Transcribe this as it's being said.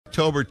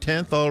October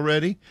 10th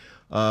already.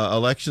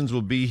 Elections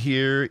will be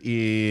here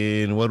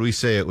in, what do we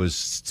say? It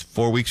was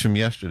 4 weeks from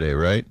yesterday,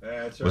 right?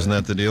 That's right. Wasn't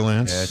that the deal,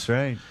 Lance? That's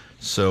right.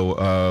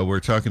 So we're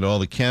talking to all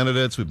the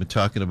candidates. We've been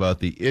talking about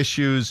the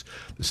issues,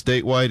 the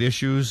statewide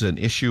issues. An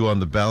issue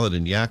on the ballot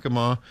in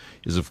Yakima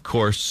is, of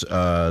course,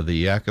 the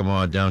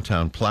Yakima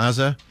Downtown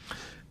Plaza.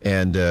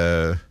 And,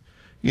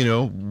 you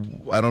know,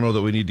 I don't know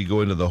that we need to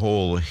go into the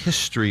whole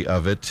history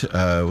of it.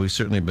 We've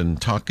certainly been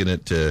talking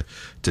it to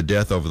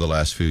death over the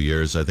last few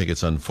years. I think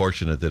it's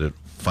unfortunate that it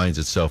finds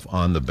itself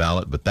on the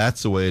ballot, but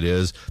that's the way it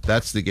is.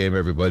 That's the game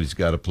everybody's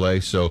got to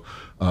play. So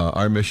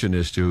our mission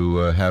is to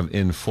have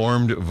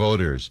informed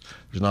voters.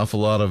 There's an awful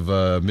lot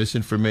of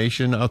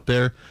misinformation out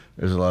there.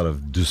 There's a lot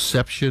of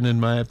deception, in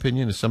my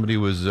opinion, as somebody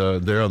who was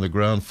there on the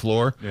ground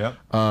floor. Yep.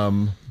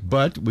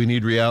 But we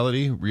need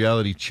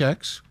reality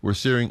checks. We're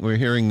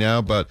hearing now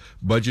about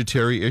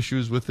budgetary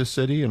issues with the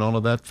city, and all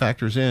of that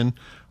factors in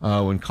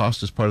when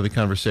cost is part of the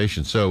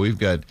conversation. So we've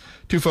got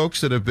two folks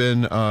that have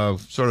been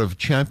sort of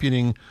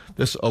championing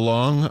this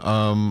along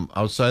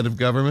outside of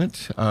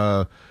government,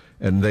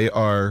 and they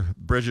are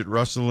Bridget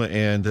Russel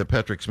and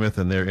Patrick Smith,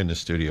 and they're in the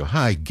studio.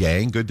 Hi,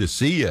 gang. Good to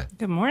see you.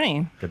 Good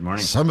morning. Good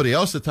morning. Somebody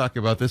else to talk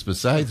about this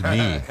besides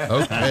me.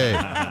 Okay.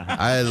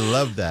 I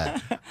love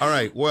that. All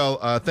right. Well,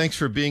 thanks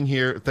for being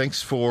here.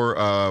 Thanks for,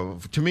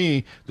 to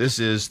me, this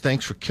is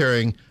thanks for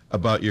caring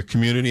about your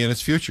community and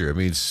its future. I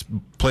mean, it's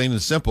plain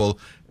and simple.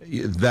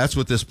 That's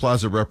what this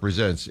plaza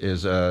represents,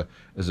 is a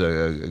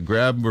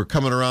grab. We're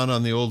coming around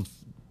on the old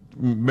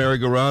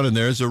merry-go-round, and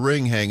there's a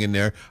ring hanging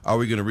there. Are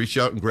we going to reach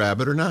out and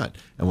grab it or not?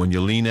 And when you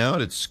lean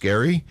out, it's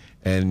scary,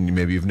 and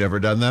maybe you've never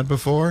done that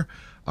before,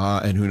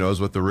 and who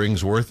knows what the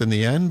ring's worth in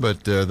the end,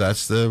 but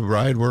that's the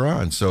ride we're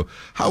on. So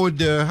how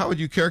would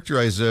you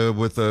characterize,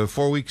 with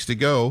 4 weeks to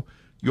go,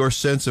 your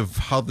sense of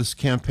how this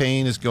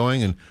campaign is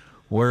going and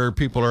where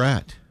people are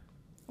at?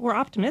 We're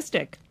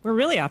optimistic. We're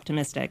really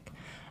optimistic.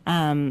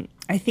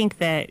 I think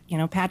that,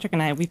 Patrick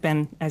and I, we've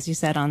been, as you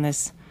said, on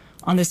this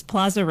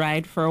plaza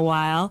ride for a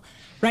while.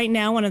 Right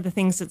now, one of the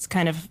things that's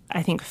kind of,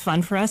 I think,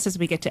 fun for us is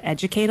we get to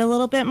educate a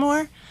little bit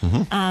more,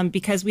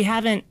 because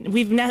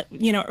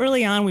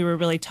early on we were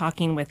really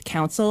talking with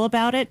council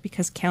about it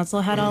because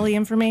council had all the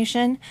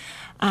information.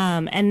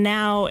 And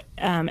now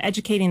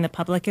educating the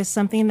public is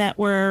something that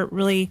we're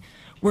really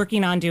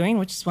working on doing,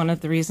 which is one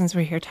of the reasons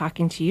we're here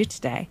talking to you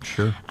today.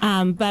 Sure.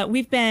 But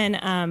we've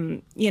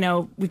been,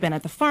 we've been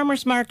at the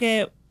farmers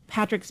market.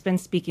 Patrick's been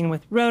speaking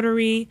with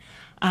Rotary.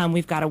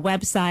 We've got a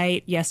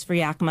website,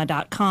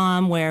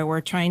 yesforyakima.com, where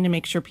we're trying to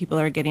make sure people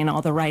are getting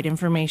all the right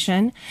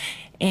information.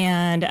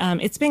 And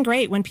it's been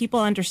great. When people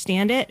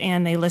understand it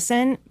and they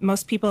listen,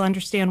 most people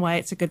understand why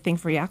it's a good thing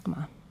for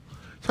Yakima.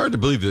 It's hard to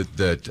believe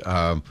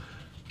that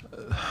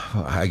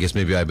I guess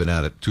maybe I've been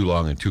at it too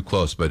long and too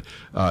close, but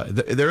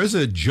there is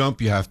a jump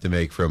you have to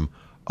make from,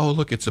 oh,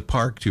 look, it's a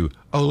park, to,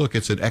 oh, look,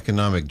 it's an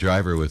economic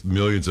driver with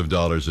millions of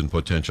dollars in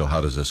potential. How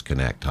does this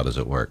connect? How does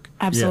it work?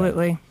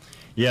 Absolutely.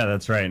 Yeah,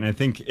 that's right. And I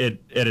think at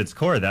its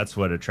core, that's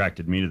what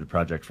attracted me to the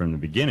project from the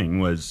beginning,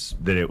 was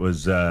that it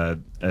was a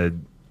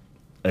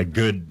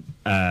good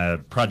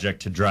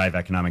project to drive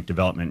economic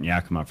development in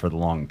Yakima for the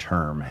long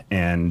term.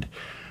 And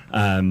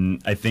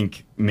I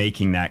think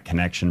making that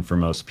connection for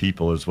most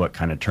people is what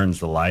kind of turns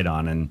the light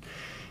on. And,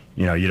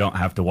 you don't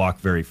have to walk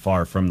very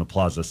far from the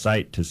plaza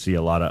site to see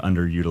a lot of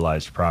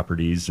underutilized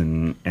properties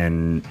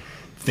and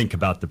think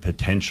about the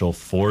potential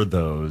for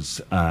those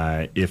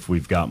if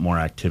we've got more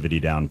activity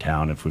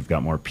downtown, if we've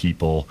got more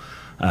people,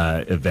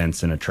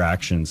 events and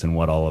attractions, and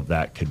what all of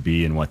that could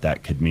be and what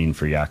that could mean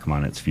for Yakima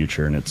and its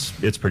future. And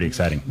it's pretty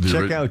exciting.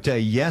 Check out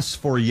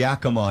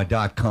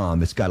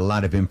yesforyakima.com. It's got a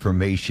lot of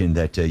information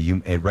that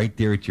you right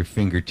there at your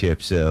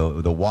fingertips,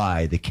 the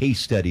why, the case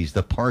studies,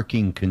 the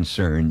parking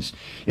concerns.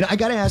 I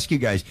got to ask you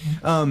guys,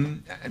 are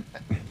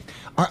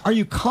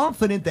you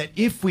confident that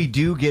if we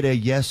do get a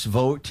yes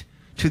vote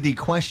to the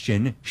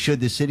question, should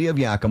the city of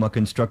Yakima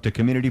construct a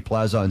community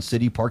plaza on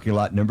city parking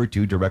lot number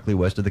 2 directly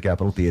west of the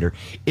Capitol Theater,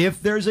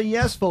 if there's a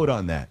yes vote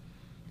on that,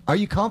 are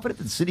you confident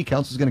that the city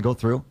council is going to go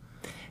through?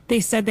 They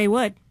said they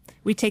would.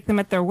 We take them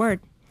at their word.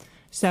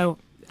 So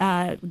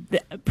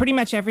pretty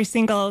much every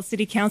single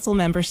city council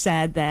member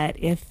said that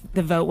if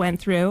the vote went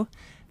through,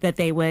 that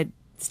they would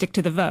stick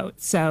to the vote.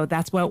 So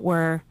that's what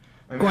we're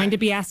going to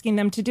be asking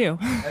them to do.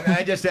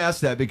 I just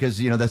asked that because,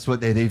 that's what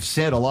they've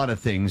said a lot of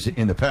things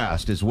in the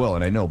past as well.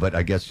 And I know, but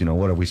I guess,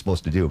 what are we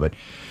supposed to do? But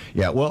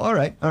yeah, well, all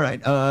right.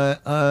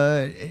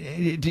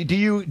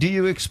 Do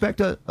you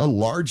expect a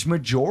large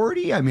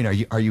majority? I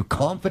mean, are you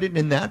confident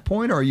in that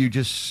point? Or are you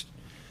just,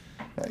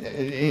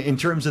 in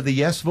terms of the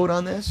yes vote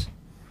on this?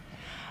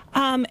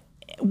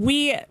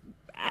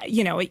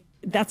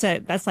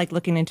 that's like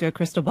looking into a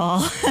crystal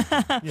ball.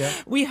 Yeah.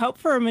 We hope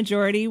for a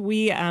majority.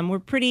 We're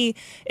pretty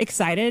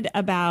excited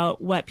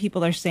about what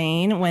people are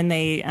saying when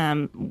they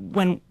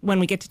when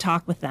we get to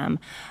talk with them.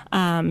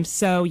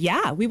 So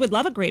yeah, we would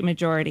love a great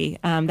majority.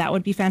 That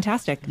would be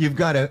fantastic. You've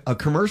got a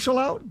commercial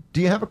out?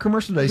 Do you have a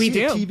commercial? Did I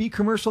see a TV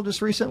commercial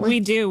just recently? We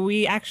do.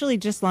 We actually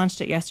just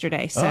launched it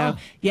yesterday. So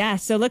yeah,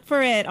 so look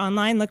for it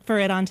online, look for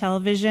it on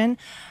television.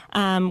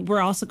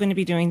 We're also going to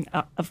be doing,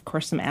 of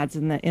course, some ads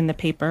in the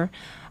paper.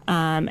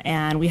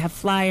 And we have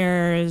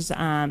flyers.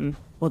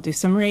 We'll do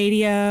some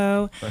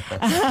radio.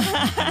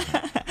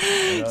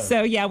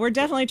 So yeah, we're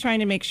definitely trying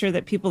to make sure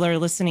that people are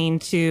listening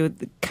to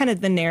kind of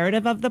the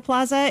narrative of the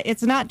plaza.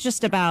 It's not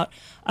just about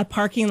a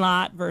parking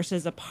lot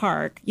versus a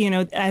park. You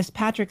know, as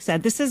Patrick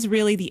said, this is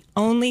really the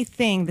only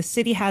thing the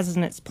city has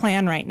in its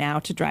plan right now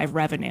to drive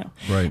revenue.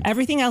 Right.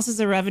 Everything else is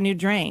a revenue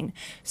drain.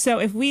 So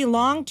if we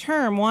long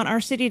term want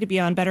our city to be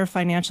on better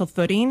financial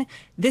footing,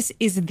 this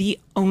is the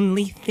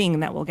only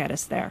thing that will get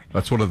us there.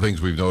 That's one of the things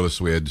we've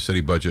noticed. We had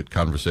city budget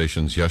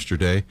conversations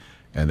yesterday,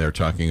 and they're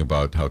talking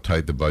about how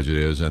tight the budget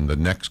is, and the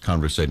next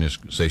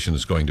conversation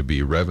is going to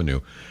be revenue.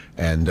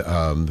 And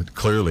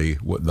clearly,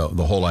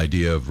 the whole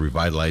idea of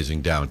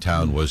revitalizing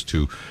downtown was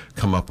to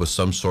come up with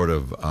some sort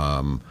of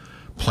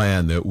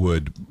plan that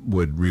would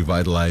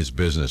revitalize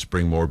business,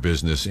 bring more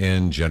business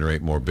in,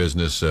 generate more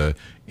business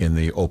in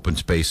the open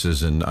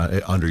spaces and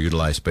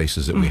underutilized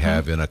spaces that we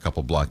have in a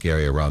couple block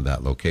area around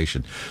that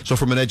location. So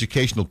from an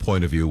educational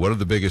point of view, what are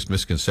the biggest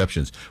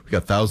misconceptions? We've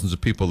got thousands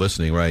of people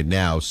listening right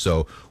now,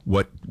 so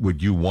what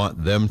would you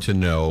want them to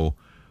know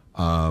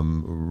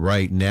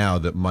right now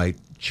that might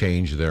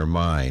change their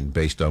mind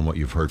based on what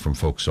you've heard from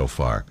folks so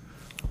far?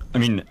 I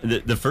mean,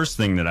 the first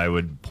thing that I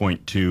would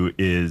point to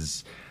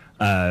is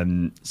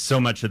so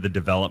much of the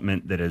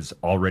development that has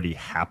already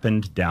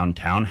happened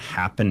downtown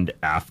happened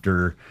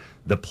after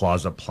the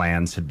plaza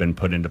plans had been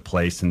put into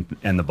place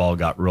and the ball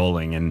got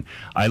rolling. And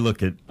I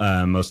look at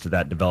most of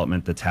that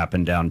development that's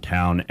happened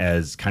downtown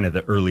as kind of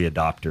the early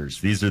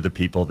adopters. These are the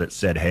people that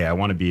said, hey, I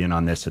want to be in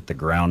on this at the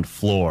ground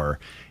floor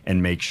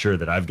and make sure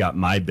that I've got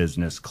my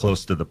business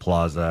close to the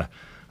plaza.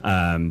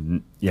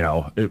 You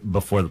know,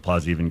 before the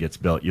plaza even gets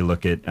built. You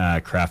look at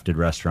Crafted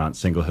Restaurant,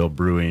 Single Hill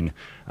Brewing,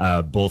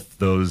 both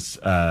those,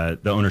 the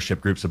ownership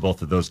groups of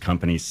both of those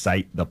companies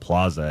cite the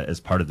plaza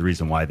as part of the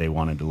reason why they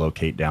wanted to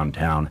locate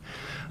downtown.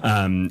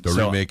 The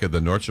remake of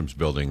the Nordstrom's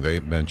building, they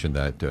mentioned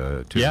that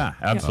too. Yeah,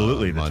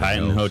 absolutely. The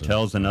Titan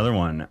Hotel's another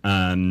one.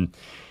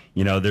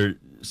 You know,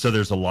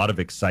 there's a lot of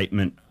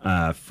excitement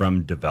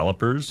from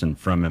developers and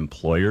from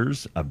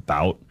employers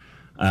about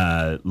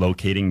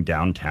locating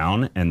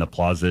downtown, and the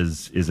plaza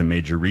is a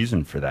major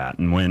reason for that.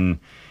 And when,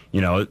 you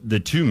know, the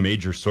two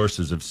major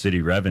sources of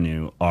city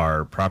revenue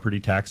are property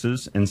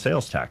taxes and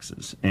sales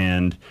taxes.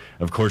 And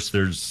of course,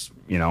 there's,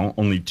 you know,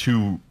 only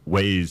two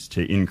ways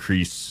to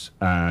increase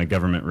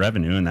government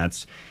revenue, and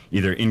that's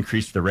either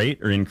increase the rate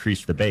or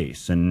increase the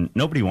base. And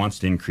nobody wants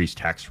to increase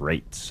tax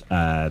rates.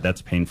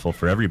 That's painful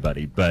for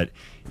everybody. But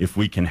if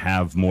we can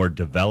have more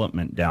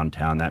development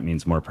downtown, that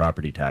means more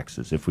property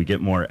taxes. If we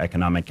get more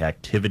economic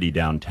activity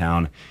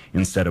downtown,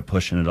 instead of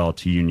pushing it all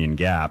to Union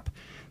Gap,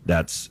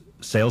 that's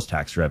sales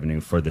tax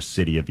revenue for the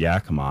city of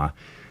Yakima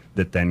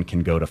that then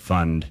can go to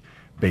fund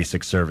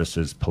basic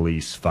services,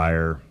 police,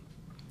 fire,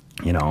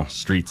 you know,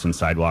 streets and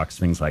sidewalks,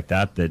 things like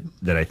that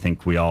I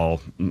think we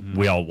all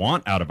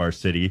want out of our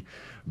city.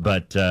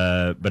 But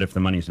if the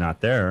money's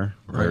not there,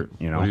 Right.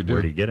 where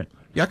do you get it?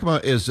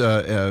 Yakima is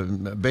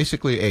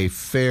basically a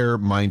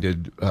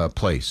fair-minded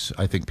place.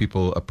 I think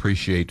people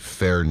appreciate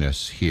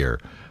fairness here.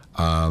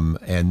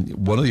 And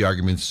one of the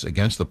arguments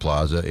against the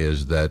plaza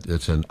is that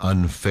it's an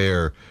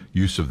unfair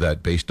use of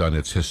that based on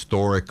its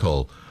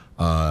historical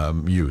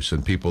use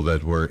and people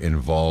that were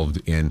involved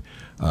in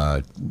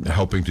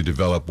helping to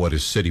develop what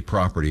is city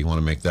property. I want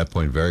to make that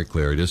point very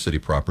clear. It is city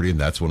property, and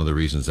that's one of the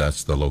reasons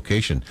that's the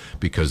location,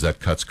 because that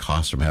cuts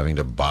costs from having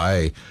to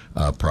buy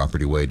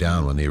property way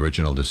down when the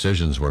original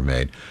decisions were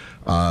made.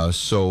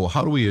 So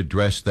how do we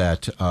address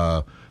that,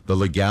 the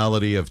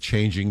legality of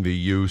changing the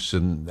use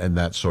and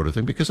that sort of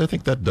thing? Because I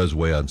think that does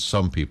weigh on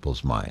some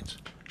people's minds.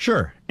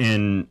 Sure.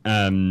 And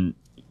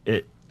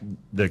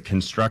the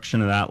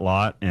construction of that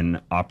lot and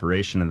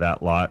operation of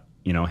that lot,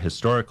 you know,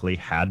 historically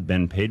had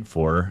been paid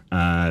for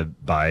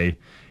by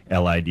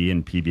LID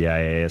and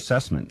PBIA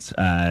assessments.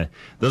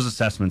 Those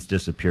assessments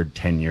disappeared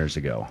 10 years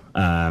ago.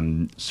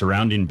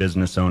 Surrounding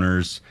business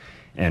owners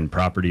and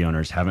property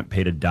owners haven't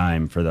paid a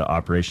dime for the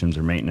operations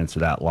or maintenance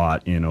of that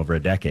lot in over a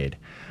decade.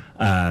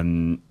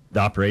 The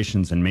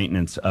operations and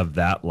maintenance of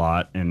that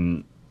lot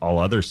and all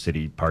other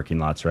city parking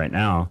lots right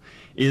now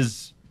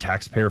is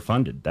taxpayer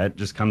funded. That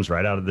just comes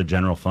right out of the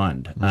general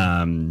fund.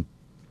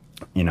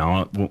 You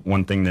know,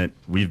 one thing that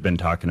we've been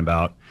talking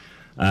about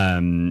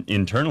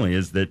internally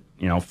is that,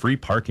 you know, free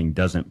parking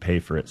doesn't pay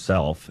for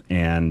itself,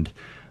 and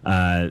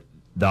the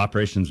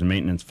operations and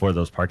maintenance for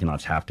those parking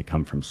lots have to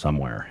come from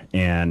somewhere.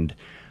 And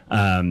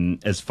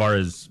as far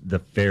as the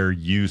fair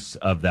use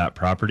of that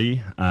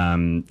property,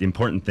 the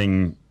important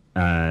thing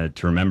to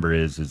remember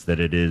is that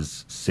it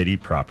is city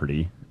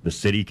property. The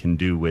city can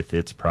do with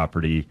its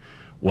property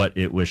what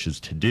it wishes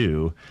to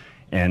do,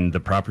 and the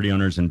property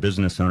owners and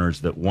business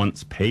owners that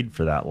once paid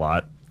for that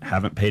lot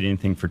haven't paid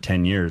anything for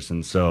 10 years.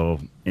 And so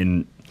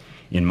in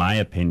my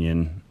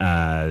opinion,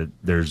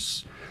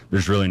 there's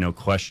really no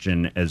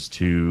question as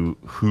to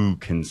who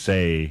can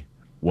say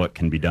what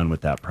can be done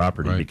with that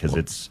property, Right. because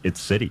it's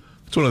city.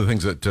 It's one of the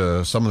things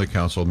that some of the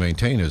council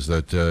maintain is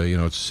that,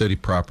 it's city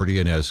property,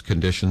 and as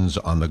conditions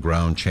on the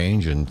ground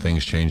change and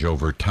things change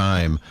over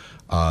time,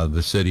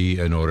 the city,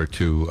 in order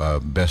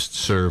to best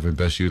serve and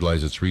best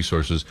utilize its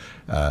resources,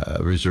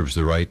 reserves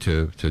the right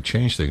to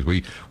change things.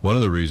 One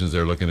of the reasons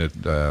they're looking at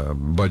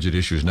budget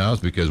issues now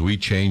is because we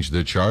changed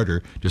the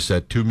charter to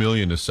set $2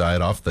 million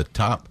aside off the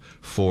top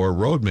for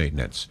road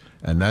maintenance.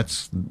 And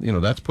that's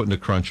putting a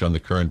crunch on the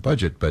current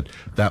budget, but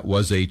that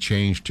was a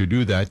change to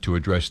do that, to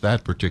address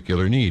that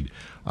particular need.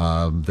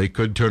 They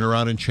could turn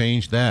around and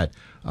change that.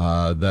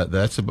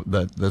 That's one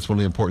of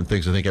the important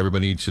things I think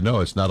everybody needs to know.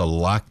 It's not a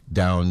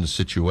lockdown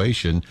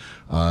situation.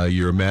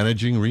 You're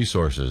managing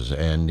resources,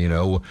 and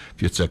if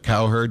it's a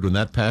cow herd, when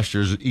that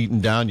pasture's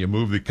eaten down, you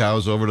move the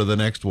cows over to the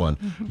next one.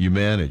 Mm-hmm. You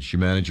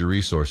manage your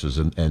resources,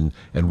 and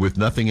with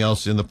nothing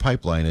else in the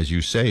pipeline, as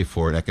you say,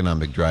 for an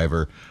economic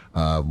driver.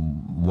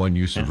 One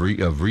use of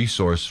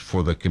resource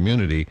for the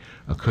community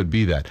could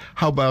be that.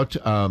 How about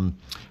the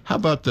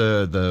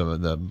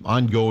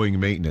ongoing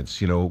maintenance?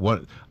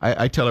 What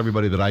I tell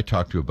everybody that I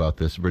talk to about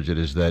this, Bridget,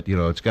 is that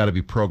it's got to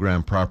be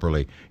programmed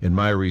properly. In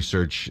my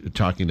research,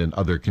 talking to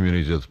other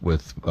communities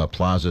with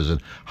plazas,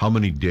 and how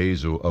many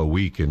days a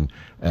week and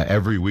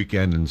every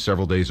weekend and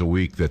several days a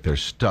week that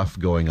there's stuff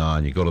going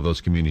on. You go to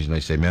those communities and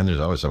they say, "Man, there's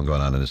always something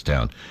going on in this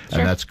town," Sure.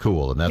 And that's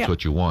cool, and that's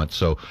what you want.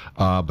 So,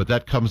 but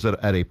that comes at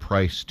a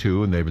price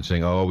too, and they've been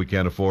saying, "Oh, we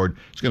can't afford.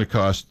 It's going to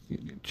cost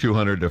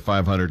 $200,000 to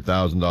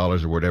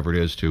 $500,000 or whatever it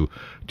is to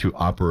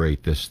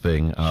operate this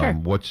thing." Sure.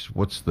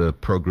 What's the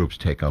pro group's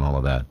take on all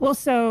of that? Well,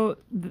 so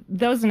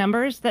those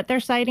numbers that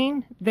they're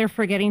citing, they're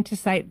forgetting to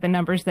cite the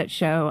numbers that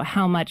show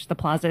how much the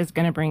plaza is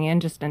going to bring in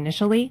just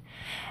initially.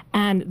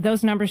 And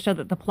those numbers show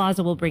that the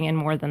plaza will bring in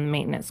more than the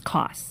maintenance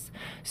costs.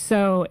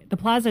 So the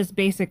plaza is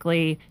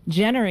basically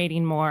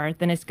generating more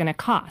than it's going to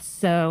cost.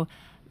 So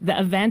the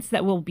events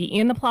that will be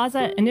in the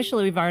plaza,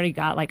 initially we've already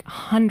got like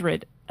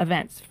 100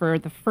 events for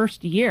the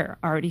first year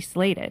already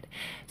slated.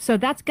 So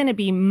that's going to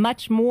be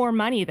much more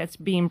money that's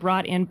being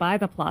brought in by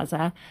the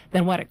plaza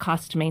than what it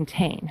costs to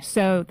maintain.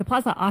 So the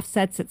plaza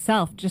offsets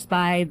itself just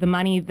by the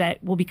money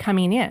that will be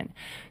coming in.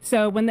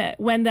 So when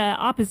the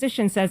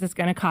opposition says it's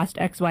going to cost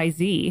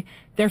XYZ,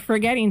 they're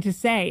forgetting to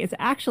say it's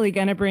actually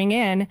going to bring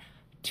in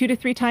 2 to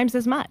 3 times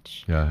as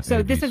much. Yeah,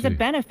 so ABC. This is a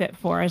benefit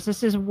for us.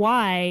 This is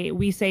why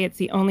we say it's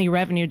the only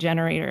revenue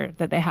generator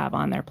that they have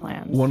on their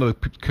plans. One of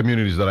the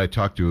communities that I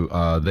talked to,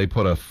 they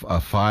put a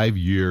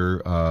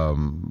 5-year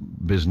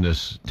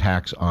business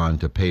tax on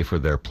to pay for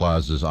their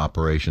plaza's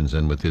operations,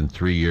 and within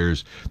 3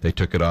 years they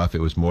took it off.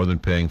 It was more than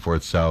paying for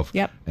itself.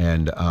 Yep.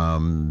 And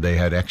they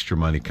had extra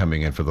money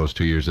coming in for those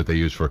 2 years that they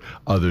used for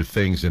other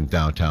things in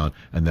downtown,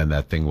 and then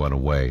that thing went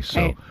away.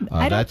 So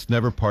Right. that's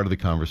never part of the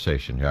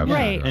conversation. Yeah,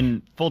 Right.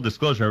 And full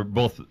disclosure,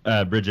 both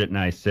Bridget and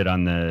I sit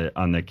on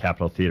the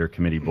Capitol Theater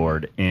Committee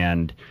board,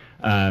 and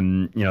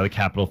the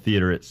Capitol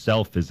Theater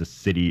itself is a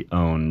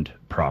city-owned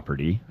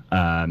property.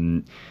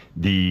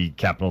 The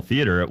Capitol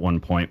Theater at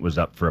one point was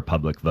up for a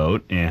public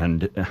vote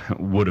and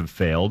would have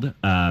failed.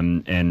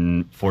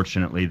 And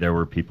fortunately, there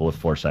were people with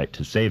foresight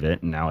to save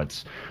it, and now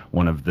it's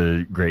one of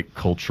the great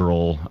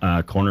cultural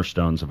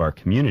cornerstones of our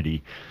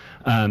community.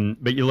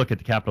 But you look at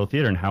the Capitol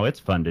Theater and how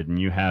it's funded,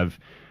 and you have,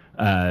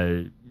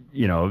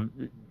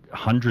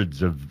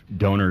 hundreds of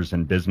donors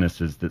and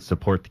businesses that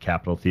support the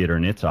Capitol Theater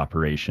and its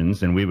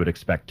operations, and we would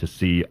expect to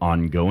see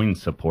ongoing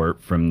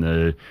support from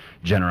the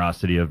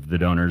generosity of the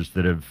donors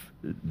that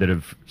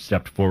have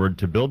stepped forward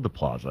to build the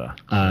plaza.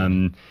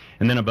 And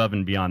then above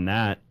and beyond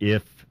that,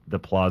 if the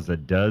plaza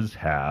does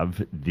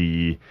have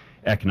the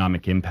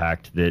economic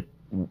impact that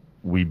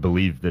we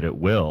believe that it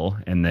will,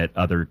 and that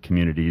other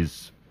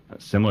communities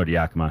similar to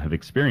Yakima have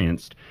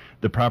experienced,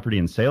 the property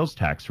and sales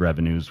tax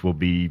revenues will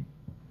be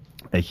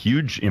a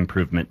huge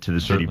improvement to the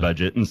city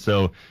budget. And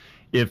so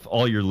if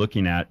all you're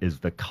looking at is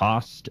the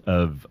cost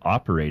of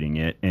operating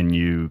it, and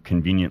you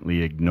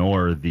conveniently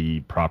ignore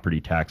the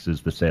property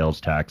taxes, the sales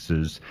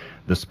taxes,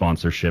 the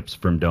sponsorships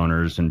from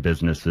donors and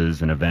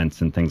businesses and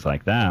events and things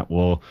like that,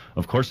 well,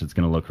 of course it's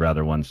going to look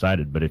rather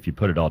one-sided. But if you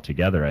put it all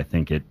together, I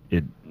think it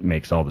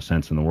makes all the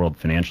sense in the world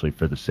financially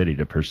for the city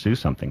to pursue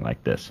something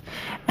like this.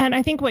 And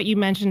I think what you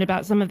mentioned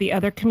about some of the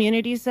other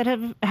communities that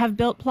have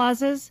built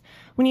plazas,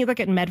 when you look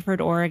at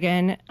Medford,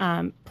 Oregon,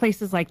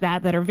 places like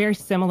that are very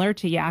similar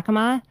to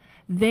Yakima,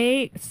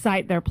 they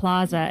cite their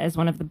plaza as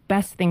one of the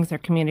best things their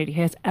community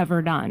has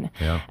ever done.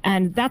 Yeah.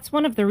 And that's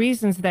one of the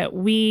reasons that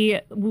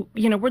we're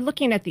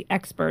looking at the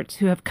experts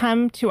who have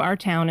come to our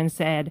town and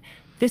said,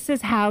 this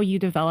is how you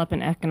develop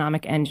an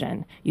economic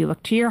engine. You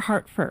look to your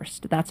heart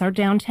first. That's our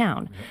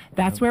downtown.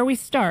 That's where we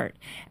start.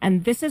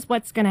 And this is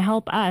what's going to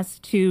help us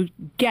to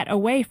get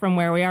away from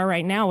where we are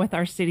right now with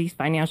our city's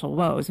financial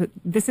woes.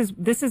 This is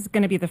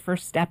going to be the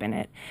first step in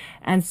it.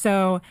 And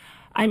so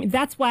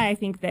that's why I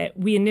think that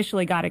we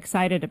initially got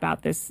excited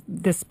about this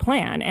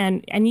plan.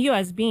 And you,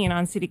 as being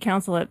on city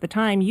council at the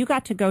time, you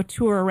got to go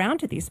tour around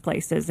to these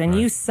places, and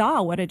you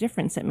saw what a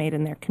difference it made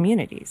in their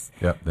communities.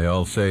 Yeah, they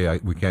all say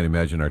we can't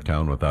imagine our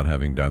town without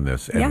having done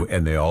this, and,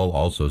 and they all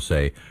also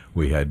say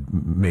we had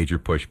major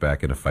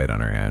pushback and a fight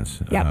on our hands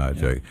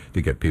to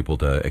get people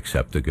to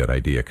accept a good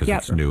idea because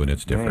it's new and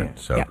it's different.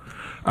 So,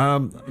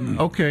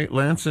 okay,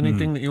 Lance,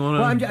 anything that you want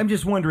to? Well, I'm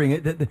just wondering,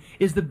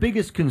 is the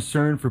biggest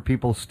concern for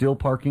people still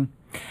parking?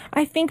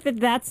 I think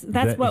that's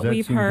what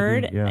we've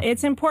heard.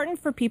 It's important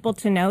for people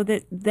to know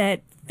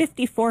that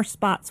 54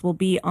 spots will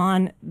be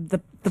on the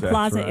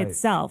plaza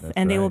itself,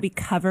 and they will be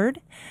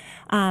covered.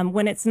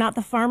 When it's not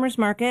the farmers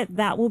market,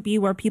 that will be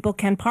where people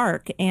can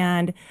park.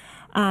 And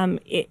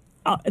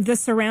the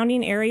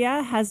surrounding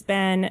area has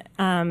been,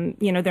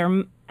 there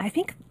are, I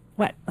think,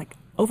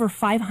 over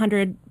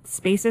 500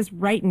 spaces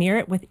right near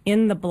it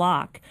within the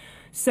block.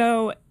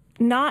 So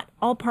not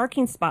all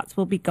parking spots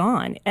will be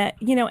gone.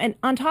 And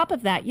on top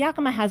of that,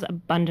 Yakima has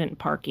abundant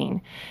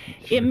parking.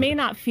 Sure. It may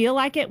not feel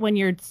like it when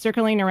you're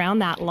circling around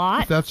that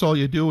lot. If that's all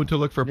you do to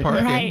look for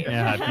parking. Right.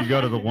 Yeah, if you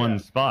go to the one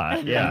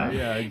spot. Yeah,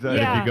 exactly. But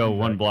if you go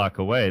one block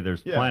away,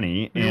 there's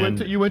plenty.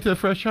 You went to the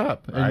Fresh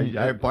Hop.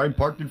 I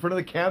parked in front of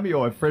the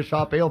Cameo at Fresh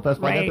Hop Ale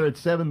Festival. I got there at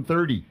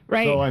 7:30.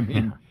 Right. So, I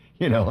mean...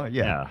 half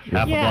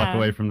a block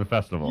away from the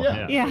festival.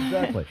 Yeah.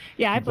 Exactly.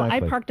 I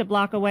parked a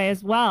block away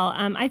as well.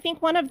 I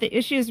think one of the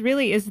issues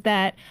really is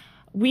that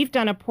we've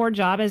done a poor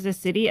job as a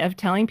city of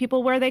telling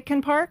people where they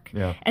can park.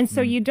 Yeah. And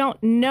so you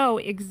don't know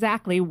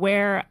exactly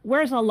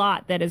where's a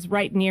lot that is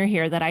right near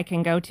here that I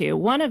can go to.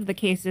 One of the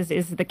cases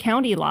is the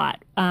county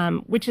lot,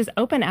 which is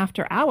open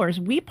after hours.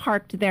 We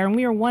parked there and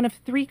we were one of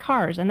 3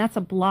 cars, and that's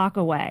a block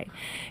away.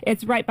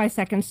 It's right by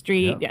 2nd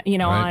Street,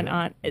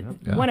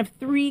 one of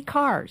 3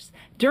 cars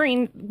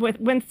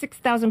when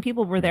 6,000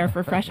 people were there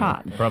for Fresh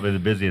Hop. Probably the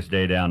busiest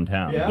day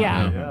downtown.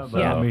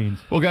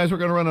 Well, guys, we're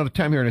going to run out of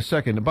time here in a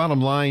second. The bottom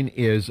line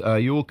is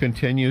you will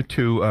continue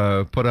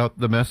to put out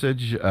the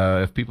message.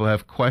 If people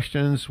have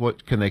questions,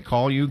 what can they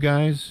call you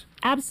guys?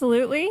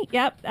 Absolutely.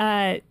 Yep.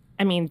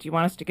 Do you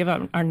want us to give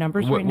out our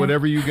numbers right now?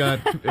 Whatever you got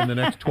in the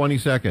next 20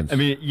 seconds.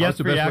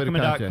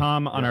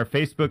 YesForYakima.com on our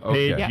Facebook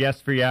page. Okay.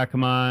 Yes for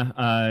Yakima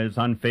is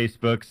on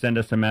Facebook. Send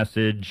us a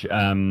message.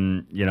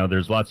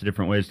 There's lots of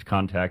different ways to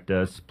contact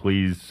us.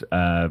 Please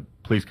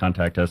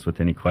contact us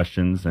with any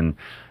questions, and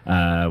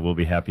we'll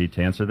be happy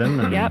to answer them.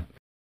 And